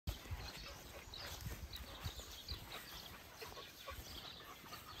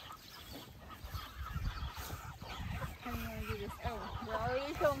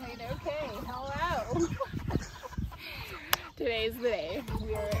Today's the day.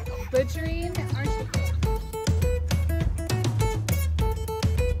 We are butchering our chicken.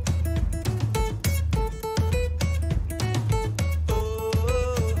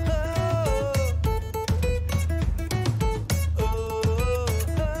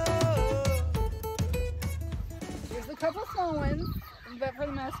 There's a couple small ones, but for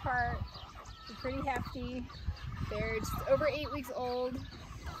the most part, they're pretty hefty. They're just over 8 weeks old,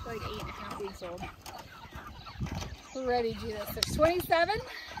 like 8.5 weeks old. We're ready to do this. There's 27.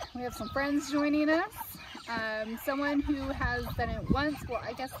 We have some friends joining us. Someone who has done it once. Well,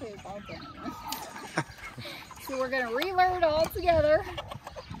 I guess they've all done it once. So we're gonna relearn all together.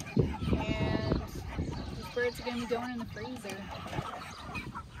 And these birds are gonna be going in the freezer.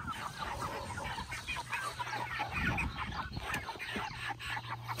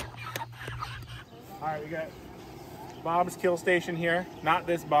 All right, we got Bob's kill station here. Not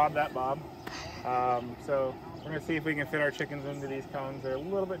this Bob, that Bob. So we're gonna see if we can fit our chickens into these cones. They're a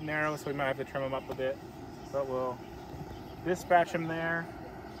little bit narrow, so we might have to trim them up a bit. But we'll dispatch them there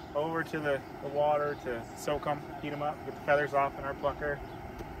over to the water to soak them, heat them up, get the feathers off in our plucker,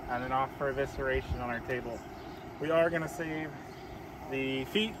 and then off for evisceration on our table. We are gonna save the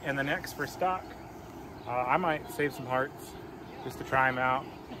feet and the necks for stock. I might save some hearts just to try them out.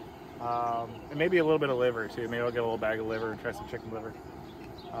 And maybe a little bit of liver too. Maybe I'll get a little bag of liver and try some chicken liver.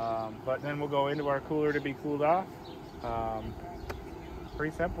 But then we'll go into our cooler to be cooled off.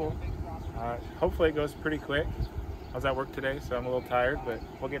 Pretty simple. Hopefully it goes pretty quick. I was at work today, so I'm a little tired, but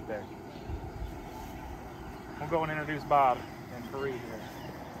we'll get there. We'll go and introduce Bob and Perriee here.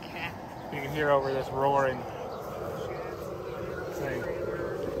 Okay. You can hear over this roaring thing.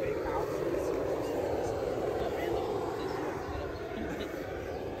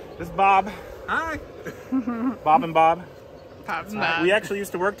 This is Bob. Hi. Bob and Bob. Bob and Bob. We actually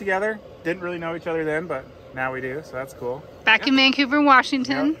used to work together. Didn't really know each other then, but now we do, so that's cool. Back in Vancouver,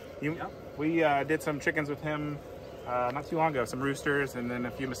 Washington. Yep. We did some chickens with him not too long ago. Some roosters and then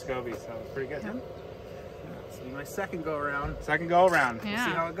a few Muscovies, so it was pretty good. Yep. This will be my second go around. Second go around. Yeah. We'll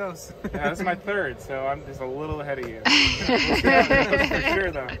see how it goes. Yeah, this is my third, so I'm just a little ahead of you. We'll see how it goes for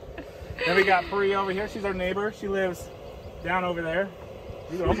sure, though. Then we got Perriee over here. She's our neighbor. She lives down over there.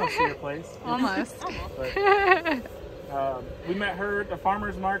 You can almost see her place. Almost. But, we met her at the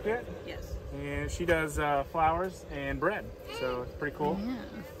farmer's market. Yes. And she does flowers and bread, so it's pretty cool.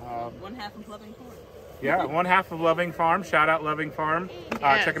 Yeah. One half of Loving Farm. Yeah, one half of Loving Farm. Shout out Loving Farm.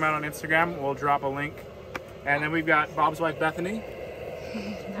 Yes. Check them out on Instagram. We'll drop a link. And then we've got Bob's wife, Bethany.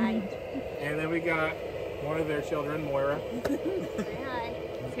 Hi. And then we got one of their children, Moira. Say hi.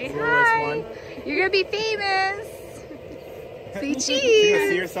 Say The littlest hi. one. You're gonna be famous. Say You're gonna see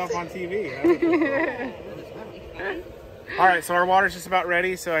cheese. yourself on TV. That would be cool. All right, so our water's just about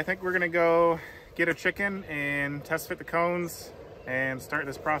ready. So I think we're gonna go get a chicken and test fit the cones and start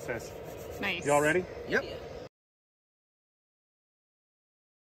this process. Nice. Y'all ready? Yep.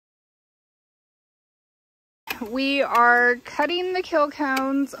 We are cutting the kill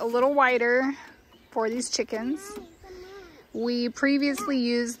cones a little wider for these chickens. We previously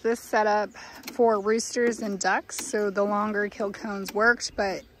used this setup for roosters and ducks, so the longer kill cones worked,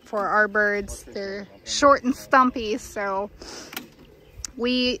 but for our birds, they're short and stumpy, so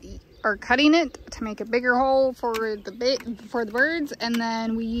we are cutting it to make a bigger hole for the birds, and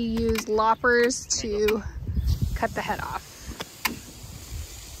then we use loppers to cut the head off.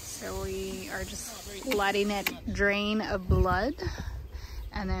 So we are just letting it drain of blood,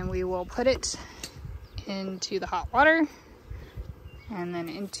 and then we will put it into the hot water and then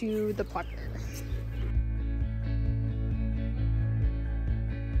into the plucker.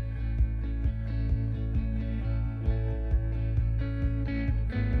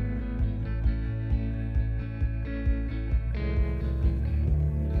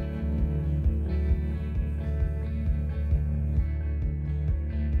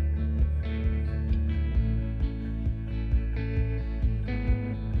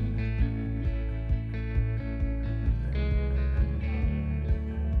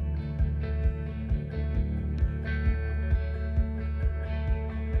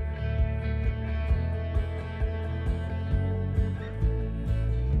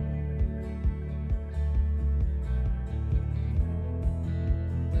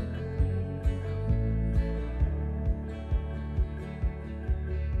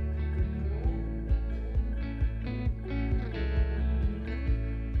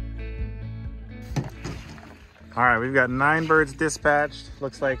 All right, we've got 9 birds dispatched.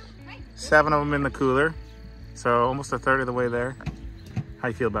 Looks like 7 of them in the cooler. So almost a third of the way there. How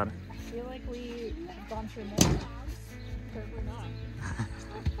you feel about it? I feel like we've gone through more, but we're not.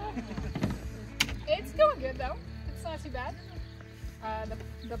 It's going good though. It's not too bad.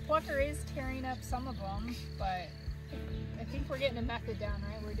 The plucker is tearing up some of them, but I think we're getting a method down,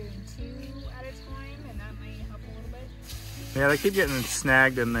 right? We're doing 2 at a time, and that might help a little bit. Yeah, they keep getting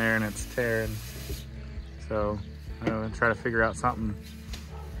snagged in there and it's tearing. So I'm gonna try to figure out something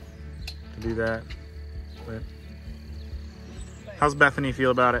to do that. But how's Bethany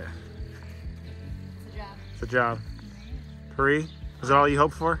feel about it? It's a job. It's a job. Perriee, is that all you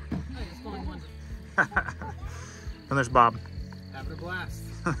hoped for? Oh, just going one. And there's Bob. Having a blast.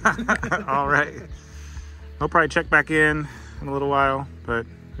 All right. We'll probably check back in a little while, but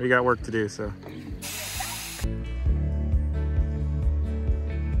we got work to do, so.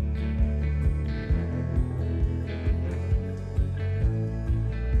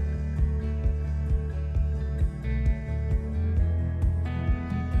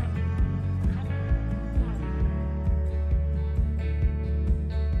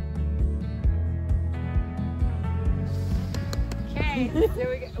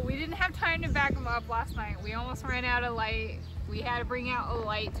 So we didn't have time to back them up last night. We almost ran out of light. We had to bring out a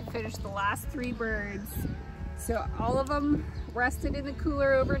light to finish the last 3 birds. So all of them rested in the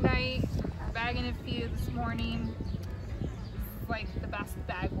cooler overnight. We're bagging a few this morning. It's like the best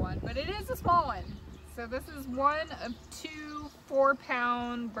bag one, but it is a small one. So this is one of 2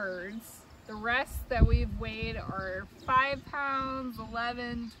 4-pound birds. The rest that we've weighed are 5 pounds,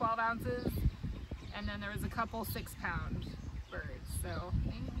 11, 12 ounces. And then there was a couple 6-pound birds. So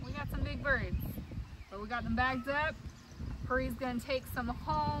we got some big birds, but we got them bagged up. Perriee's gonna take some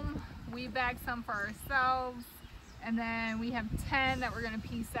home. We bagged some for ourselves, and then we have 10 that we're gonna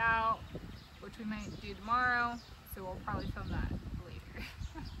piece out, which we might do tomorrow. So we'll probably film that later.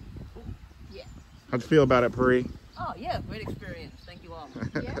 Yeah. How'd you feel about it, Perriee? Oh yeah, great experience. Thank you all.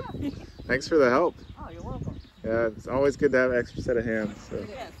 Yeah. Thanks for the help. Oh, you're welcome. Yeah, it's always good to have an extra set of hands. So.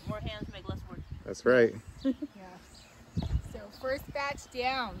 Yes, more hands make less work. That's right. Yeah. So first batch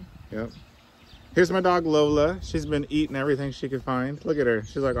down. Yep. Here's my dog Lola. She's been eating everything she could find. Look at her.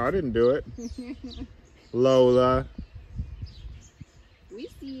 She's like, oh, I didn't do it. Lola. We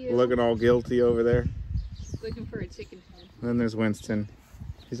see you. Looking all guilty over there. She's looking for a chicken head. And then there's Winston.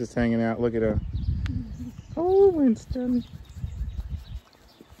 He's just hanging out. Look at him. Oh, Winston.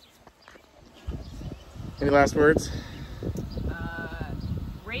 Any last words?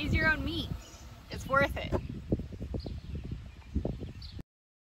 Raise your own meat. It's worth it.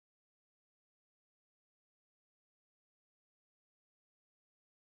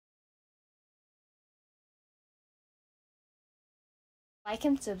 Like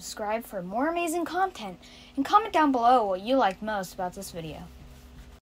and subscribe for more amazing content, and comment down below what you liked most about this video.